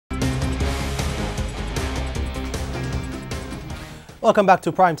Welcome back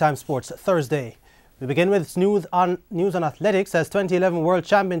to Primetime Sports Thursday. We begin with news on athletics as 2011 World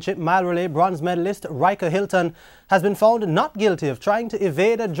Championship mile relay bronze medalist Riker Hylton has been found not guilty of trying to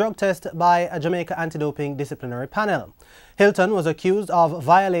evade a drug test by a Jamaica anti-doping disciplinary panel. Hylton was accused of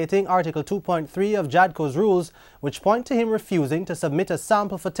violating Article 2.3 of JADCO's rules, which point to him refusing to submit a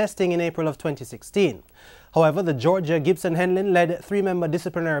sample for testing in April of 2016. However, the Georgia Gibson-Henlin-led three-member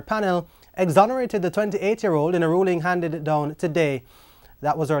disciplinary panel exonerated the 28-year-old in a ruling handed down today.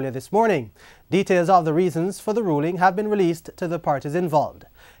 That was earlier this morning. Details of the reasons for the ruling have been released to the parties involved.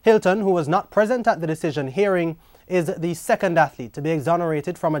 Hylton, who was not present at the decision hearing, is the second athlete to be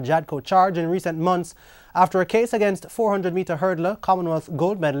exonerated from a JADCO charge in recent months after a case against 400-meter hurdler Commonwealth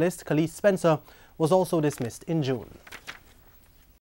gold medalist Khalees Spencer was also dismissed in June.